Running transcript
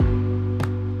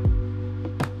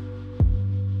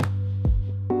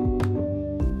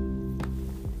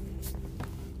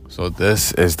So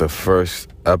this is the first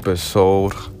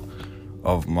episode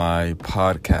of my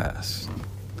podcast.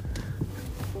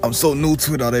 I'm so new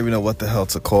to it, I don't even know what the hell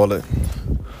to call it.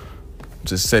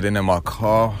 Just sitting in my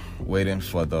car, waiting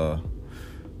for the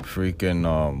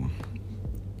freaking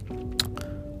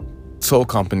tow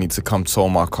company to come tow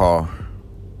my car.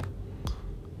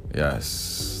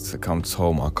 Yes, to come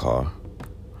tow my car.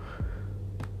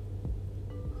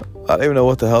 I don't even know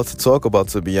what the hell to talk about,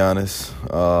 to be honest.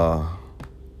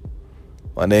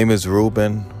 My name is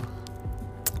Ruben.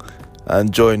 I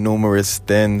enjoy numerous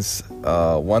things.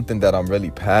 One thing that I'm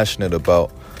really passionate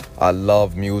about, I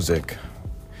love music,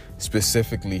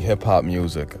 specifically hip-hop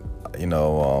music.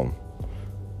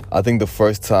 I think the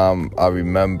first time I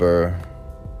remember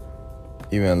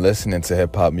even listening to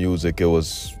hip-hop music, it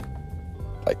was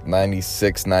like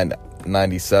 96,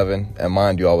 97. And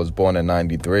mind you, I was born in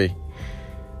 93.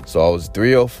 So I was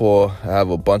 3 or 4. I have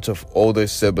a bunch of older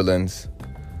siblings.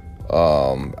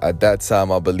 At that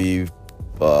time, I believe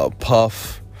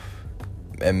Puff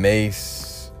and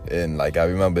Mace, and I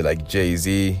remember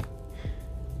Jay-Z,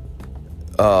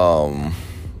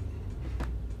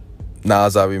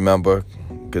 Nas. I remember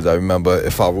because I remember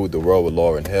If I Ruled the World with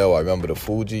Lauryn Hill. I remember the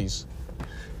Fugees.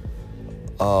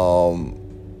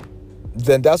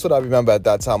 Then that's what I remember at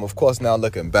that time. Of course, now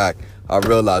looking back, I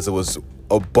realized it was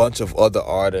a bunch of other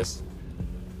artists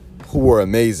who were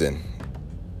amazing,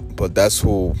 but that's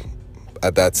who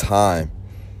at that time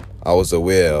I was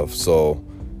aware of. So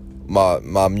my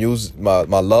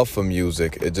love for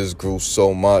music, it just grew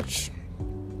so much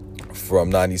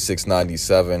from 96,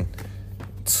 97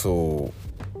 to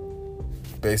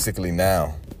basically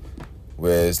now,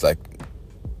 where it's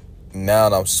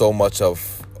now I'm so much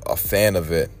of a fan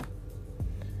of it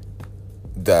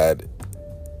that,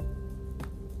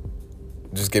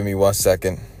 just give me 1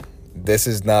 second. This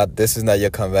is not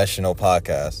your conventional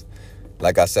podcast.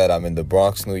 Like I said, I'm in the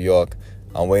Bronx, New York.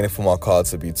 I'm waiting for my car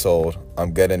to be towed.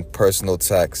 I'm getting personal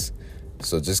texts.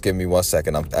 So just give me 1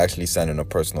 second. I'm actually sending a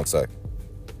personal text.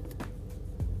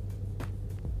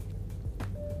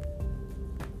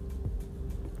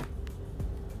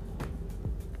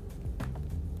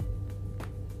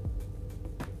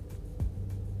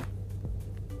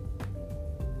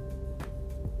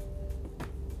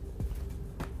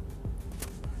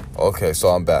 Okay, so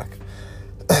I'm back.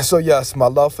 So yes, my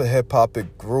love for hip-hop,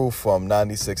 it grew from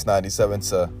 96, 97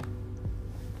 to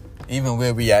even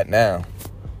where we at now.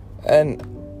 And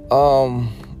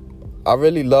I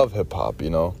really love hip-hop,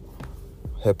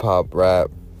 hip-hop,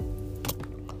 rap.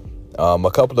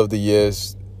 A couple of the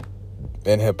years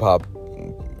in hip-hop,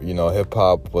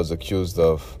 hip-hop was accused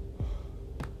of,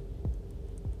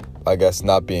 I guess,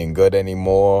 not being good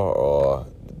anymore or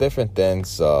different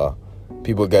things.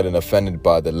 People getting offended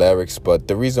by the lyrics, but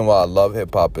the reason why I love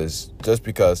hip-hop is just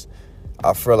because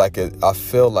I feel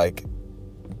like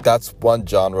that's one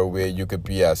genre where you could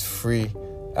be as free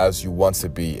as you want to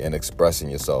be in expressing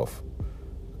yourself.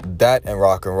 That and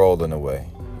rock and roll, in a way,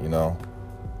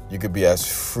 you could be as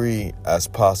free as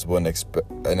possible in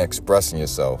expressing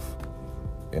yourself.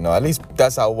 At least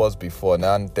that's how it was before.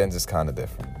 Now things is kind of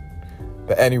different.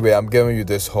 But anyway, I'm giving you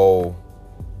this whole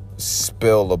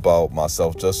spill about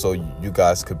myself just so you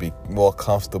guys could be more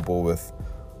comfortable with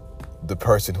the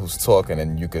person who's talking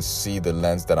and you could see the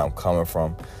lens that I'm coming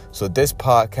from. So this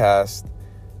podcast,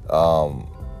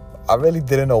 I really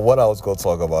didn't know what I was going to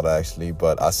talk about actually,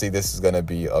 but I see this is going to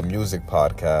be a music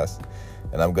podcast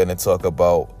and I'm going to talk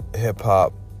about hip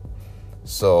hop.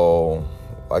 So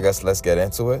I guess let's get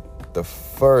into it. The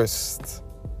first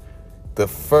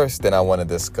thing I want to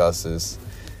discuss is,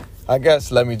 I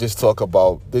guess, let me just talk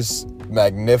about this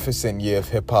magnificent year of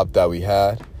hip-hop that we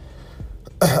had.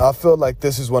 I feel like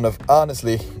this is one of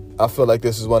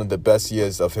the best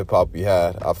years of hip-hop we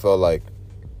had. I feel like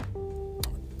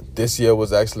this year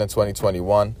was excellent,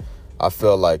 2021. I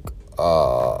feel like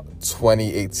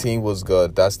 2018 was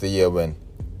good. That's the year when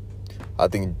I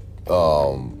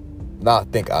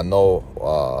know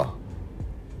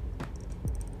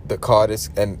the Carters,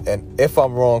 and if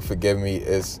I'm wrong, forgive me,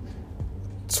 is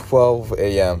 12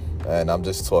 a.m. and I'm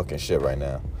just talking shit right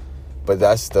now. But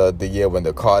that's the year when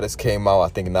the Carters came out. I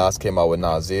think Nas came out with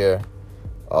Nasir.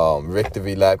 Richter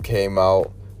V. Lab came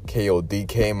out. KOD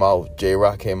came out.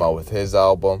 J-Rock came out with his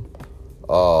album.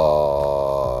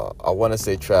 I want to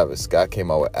say Travis Scott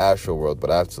came out with Astroworld, but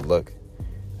I have to look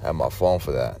at my phone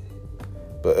for that.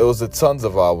 But it was tons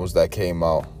of albums that came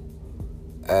out.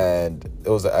 And it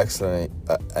was an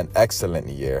excellent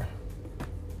year.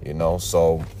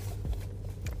 So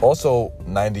also,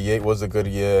 98 was a good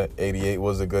year. 88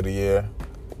 was a good year.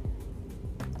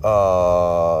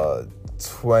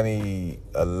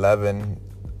 2011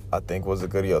 I think was a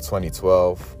good year.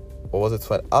 2012, or was it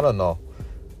 20? I don't know.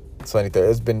 2013.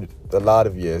 It's been a lot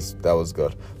of years that was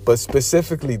good, but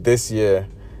specifically this year,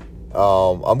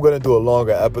 I'm gonna do a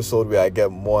longer episode where I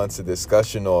get more into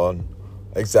discussion on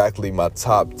exactly my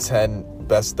top 10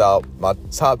 best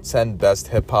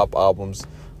hip hop albums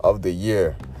of the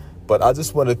year. But I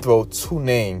just want to throw two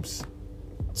names.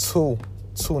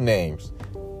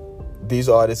 These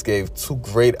artists gave two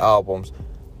great albums,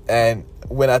 and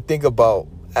when I think about,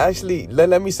 actually,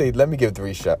 let me give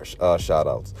three shout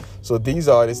outs. So these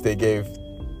artists, they gave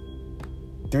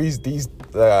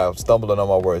stumbling on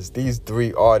my words. These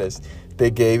three artists, they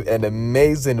gave an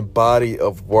amazing body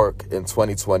of work in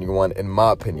 2021, in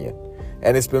my opinion.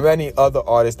 And it's been many other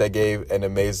artists that gave an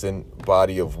amazing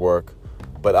body of work,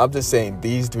 but I'm just saying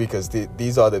these three because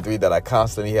these are the three that I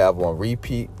constantly have on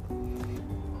repeat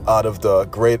out of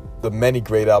the many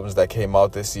great albums that came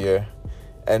out this year.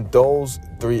 And those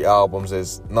three albums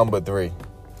is number 3.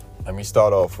 Let me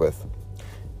start off with,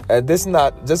 and this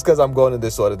not just because I'm going in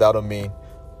this order, that don't mean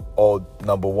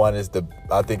number 1 is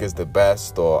I think is the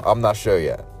best, or I'm not sure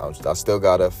yet. I still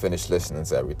gotta finish listening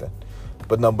to everything.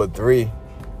 But number 3,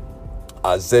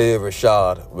 Isaiah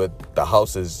Rashad with The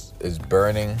House is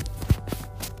Burning.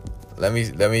 Let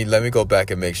me go back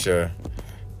and make sure.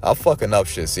 I'm fucking up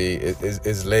shit. See,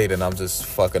 it's late and I'm just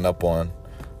fucking up on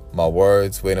my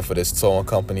words, waiting for this towing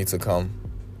company to come.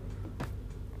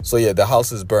 So yeah, The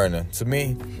House is Burning. To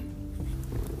me,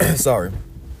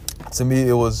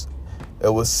 it was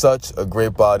such a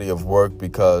great body of work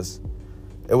because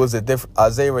it was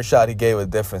Isaiah Rashad, he gave a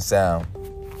different sound.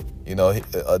 You know,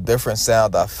 a different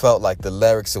sound. I felt like the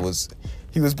lyrics,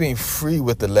 he was being free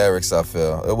with the lyrics, I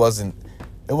feel. It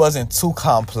wasn't too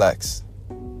complex.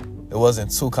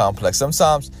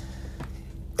 Sometimes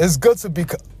it's good to be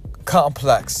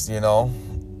complex, you know,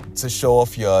 to show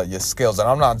off your skills. And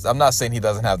I'm not saying he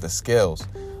doesn't have the skills,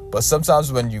 but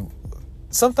sometimes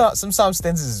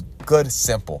things is good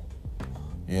simple.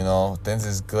 You know, things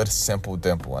is good simple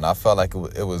dimple. And I felt like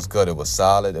it was good. It was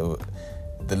solid.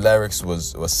 The lyrics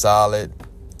was solid,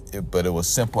 but it was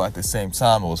simple at the same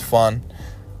time. It was fun.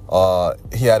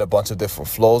 He had a bunch of different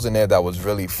flows in there that was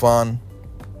really fun.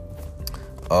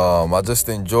 I just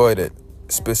enjoyed it.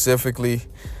 Specifically,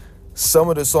 some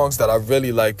of the songs that I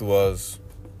really liked was,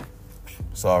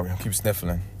 sorry, I keep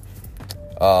sniffling,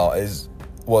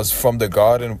 was From the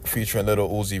Garden featuring Lil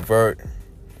Uzi Vert,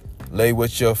 Lay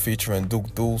With Ya featuring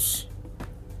Duke Deuce,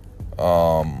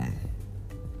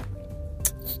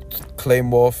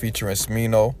 Claymore featuring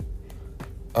Smino,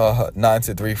 9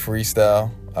 to 3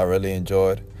 Freestyle, I really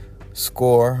enjoyed,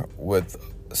 Score with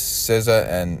SZA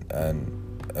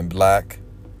and Black,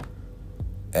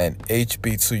 and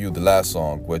HB2U, the last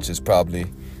song, which is probably,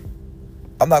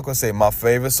 I'm not going to say my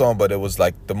favorite song, but it was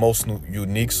like the most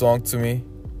unique song to me.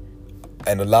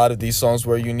 And a lot of these songs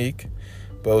were unique,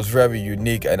 but it was very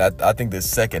unique. And I think the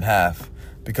second half,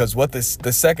 because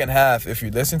the second half, if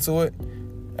you listen to it,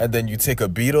 and then you take a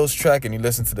Beatles track and you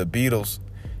listen to the Beatles,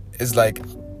 it's like,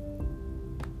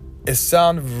 it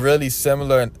sounded really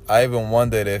similar. And I even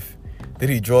wondered did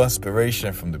he draw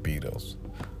inspiration from the Beatles?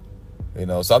 You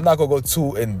know, so I'm not going to go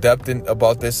too in-depth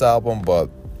about this album, but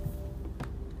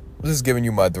I'm just giving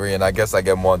you my 3, and I guess I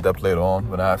get more in-depth later on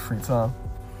when I have free time.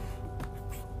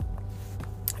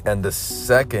 And the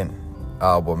second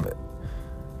album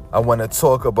I want to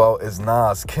talk about is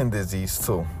Nas, Skin Disease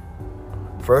 2.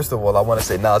 First of all, I want to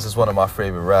say Nas is one of my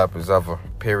favorite rappers ever,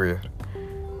 period.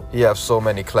 He has so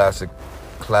many classic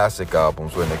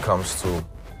albums when it comes to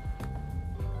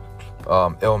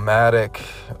Illmatic,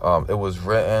 It Was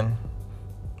Written,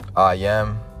 I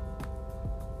Am,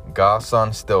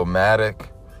 Godson, Stillmatic,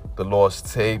 The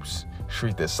Lost Tapes,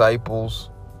 Street Disciples.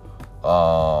 He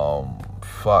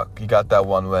got that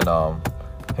one when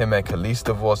him and Khalees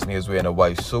divorced and he was wearing a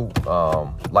white suit.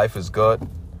 Life is Good.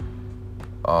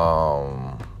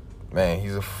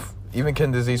 Man, even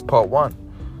Skin Disease Part 1.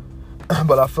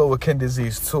 But I feel with Skin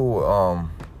Disease 2,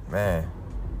 man,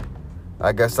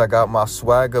 I guess I got my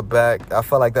swagger back. I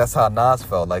felt like that's how Nas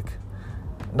felt. Like,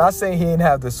 not saying he didn't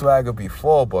have the swagger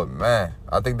before, but man,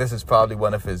 I think this is probably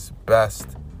one of his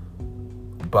best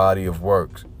body of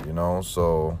work, you know?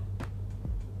 So,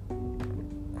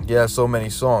 yeah, so many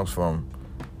songs from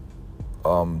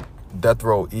Death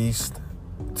Row East,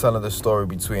 telling the story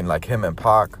between like him and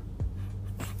Pac.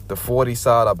 The 40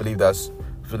 side, I believe that's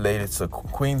related to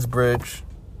Queensbridge.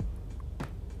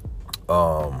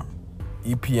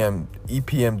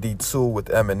 EPMD 2 with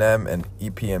Eminem and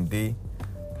EPMD.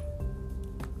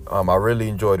 I really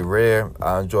enjoyed Rare.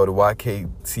 I enjoyed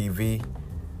YKTV.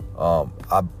 I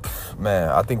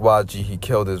think YG, he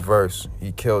killed his verse.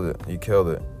 He killed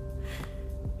it.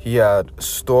 He had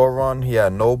Store Run. He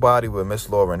had Nobody with Miss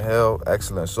Lauryn Hill.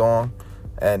 Excellent song.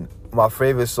 And my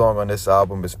favorite song on this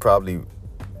album is probably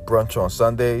Brunch on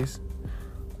Sundays,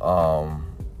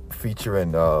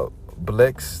 featuring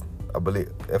Blix. I believe,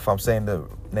 if I'm saying the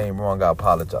name wrong, I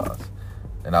apologize.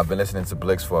 And I've been listening to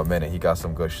Blix for a minute. He got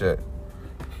some good shit.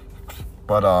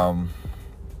 But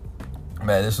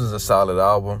man, this was a solid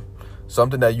album.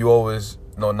 Something that you always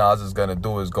know Nas is gonna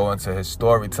do is go into his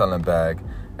storytelling bag,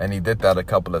 and he did that a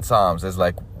couple of times. It's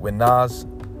like when Nas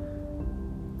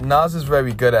is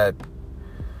very good at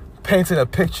painting a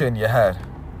picture in your head.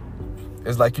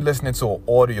 It's like you're listening to an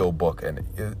audio book,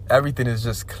 and everything is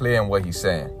just clear in what he's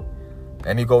saying.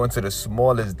 And he go into the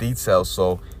smallest details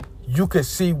so you can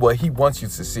see what he wants you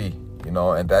to see, you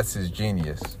know, and that's his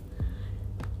genius.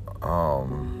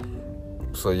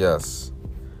 So yes,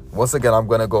 once again, I'm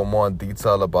gonna go more in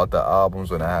detail about the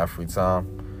albums when I have free time.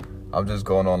 I'm just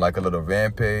going on like a little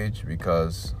rampage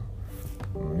because,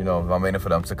 you know, I'm waiting for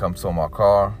them to come to my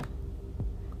car.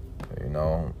 You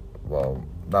know, well,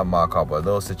 not my car, but a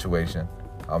little situation.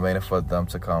 I'm waiting for them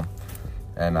to come,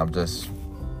 and I'm just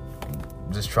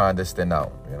trying this thing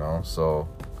out, you know. So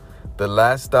the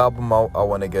last album I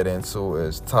want to get into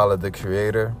is Tyler, the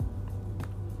Creator,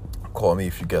 Call Me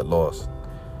If You Get Lost.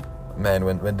 Man,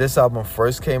 when this album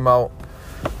first came out,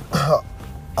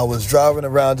 I was driving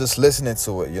around just listening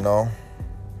to it, you know,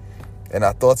 and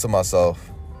I thought to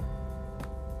myself,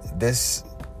 this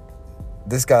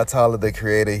guy Tyler, the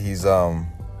Creator, he's on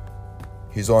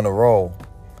a roll.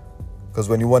 Because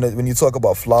when you talk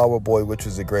about Flower Boy, which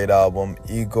was a great album,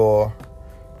 Igor,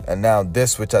 and now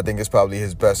this, which I think is probably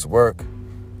his best work,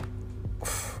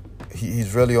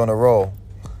 he's really on a roll.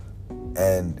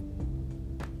 And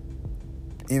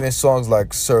even songs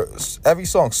like every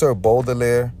song, Sir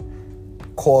Baudelaire,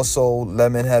 Corso,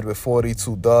 Lemonhead with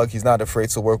 42 Doug, he's not afraid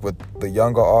to work with the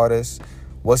younger artists.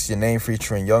 What's Your Name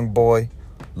featuring Young Boy,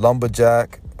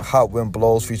 Lumberjack, Hot Wind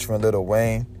Blows featuring Lil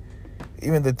Wayne.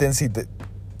 Even the things he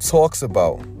talks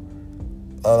about.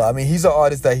 I mean, he's an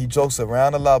artist that he jokes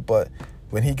around a lot, but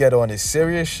when he get on his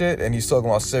serious shit and he's talking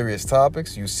about serious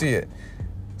topics, you see it.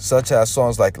 Such as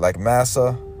songs like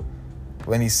Massa,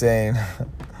 when he's saying,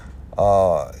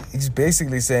 he's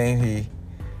basically saying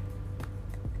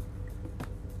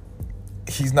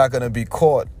he's not gonna be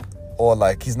caught, or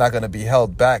like he's not gonna be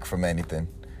held back from anything,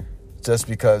 just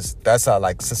because that's how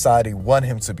like society want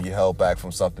him to be held back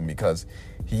from something, because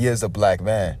he is a black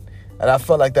man. And I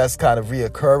felt like that's kind of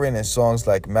reoccurring in songs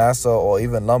like Massa or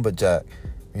even Lumberjack.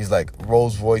 He's like,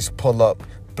 Rolls Royce pull up,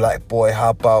 black boy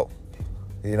hop out.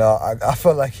 You know, I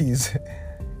felt like he's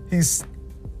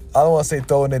I don't want to say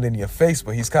throwing it in your face,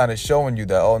 but he's kind of showing you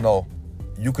that, oh no,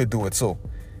 you could do it too.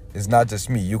 It's not just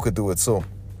me, you could do it too.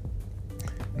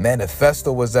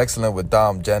 Manifesto was excellent with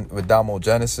Damo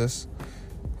Genesis,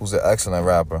 who's an excellent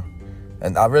rapper.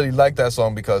 And I really like that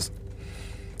song because,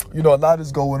 you know, a lot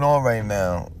is going on right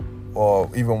now, or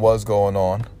even was going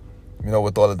on, you know,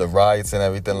 with all of the riots and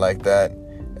everything like that.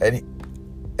 And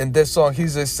in this song,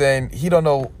 he's just saying he don't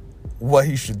know what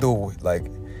he should do. Like,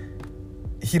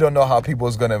 he don't know how people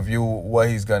is going to view what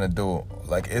he's going to do.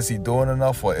 Like, is he doing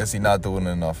enough or is he not doing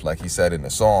enough, like he said in the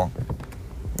song.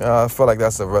 I feel like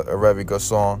that's a very good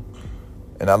song.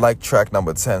 And I like track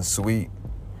number 10, Sweet.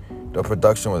 The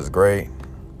production was great.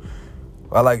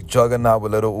 I like Juggernaut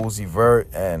with Lil Uzi Vert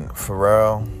and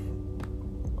Pharrell.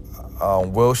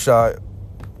 Wilshire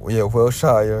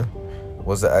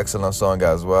was an excellent song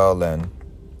as well, and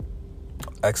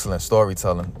excellent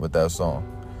storytelling with that song.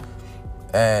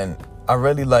 And I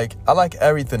like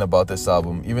everything about this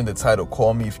album, even the title,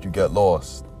 Call Me If You Get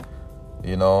Lost.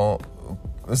 You know,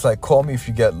 it's like, call me if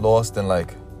you get lost in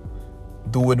like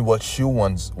doing what you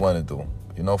want to do.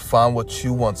 You know, find what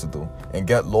you want to do and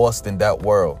get lost in that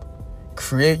world.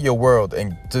 Create your world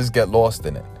and just get lost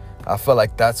in it. I feel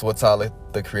like that's what Tyler,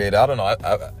 the Creator, I don't know,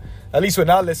 at least when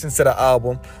I listened to the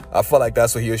album, I felt like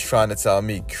that's what he was trying to tell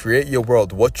me. Create your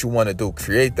world, what you want to do,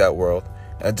 create that world,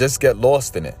 and just get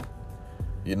lost in it.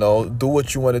 You know, do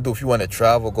what you want to do. If you want to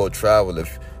travel, go travel.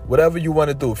 If whatever you want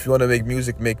to do, if you want to make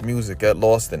music, get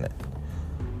lost in it.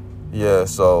 Yeah,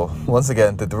 so once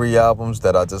again, the 3 albums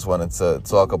that I just wanted to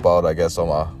talk about, I guess, on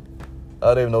my,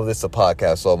 I don't even know if this is a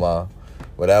podcast or my,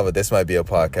 whatever, this might be a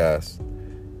podcast.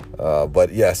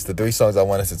 But yes, the 3 songs I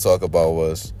wanted to talk about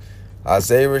was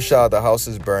Isaiah Rashad, The House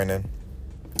Is Burning,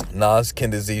 Nas, Kin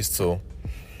Disease 2,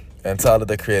 and Tyler,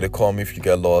 the Creator, Call Me If You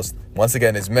Get Lost. Once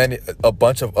again, there's a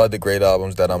bunch of other great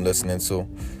albums that I'm listening to.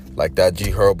 Like that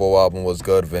G Herbo album was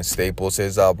good. Vince Staples,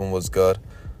 his album was good.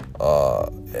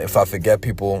 If I forget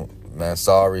people, man,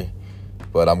 sorry.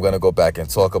 But I'm going to go back and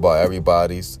talk about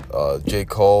everybody's. J.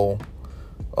 Cole,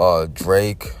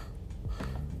 Drake,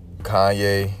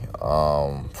 Kanye,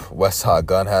 Westside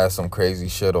Gunn has some crazy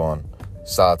shit on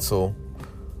Side 2.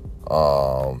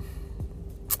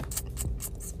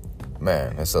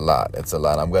 Man, it's a lot.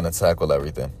 I'm gonna tackle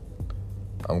everything.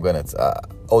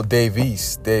 Dave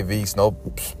East. No,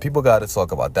 people got to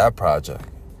talk about that project.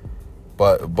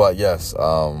 But yes,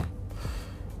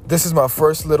 this is my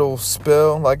first little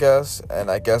spill, I guess,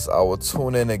 and I guess I will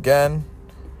tune in again.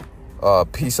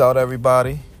 Peace out,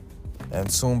 everybody, and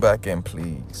tune back in,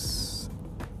 please.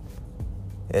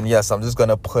 And yes, I'm just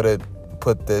gonna put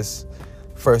this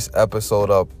first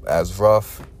episode up as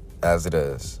rough as it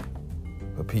is.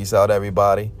 But peace out,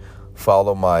 everybody.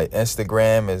 Follow my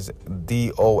Instagram is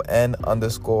DON_Kala.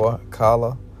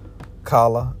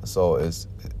 So it's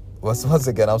once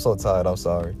again, I'm so tired. I'm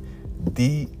sorry.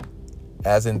 D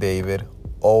as in David,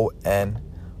 ON_COLLA.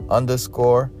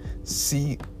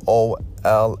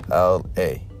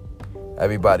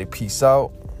 Everybody, peace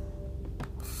out.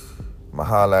 I'ma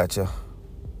holla at ya.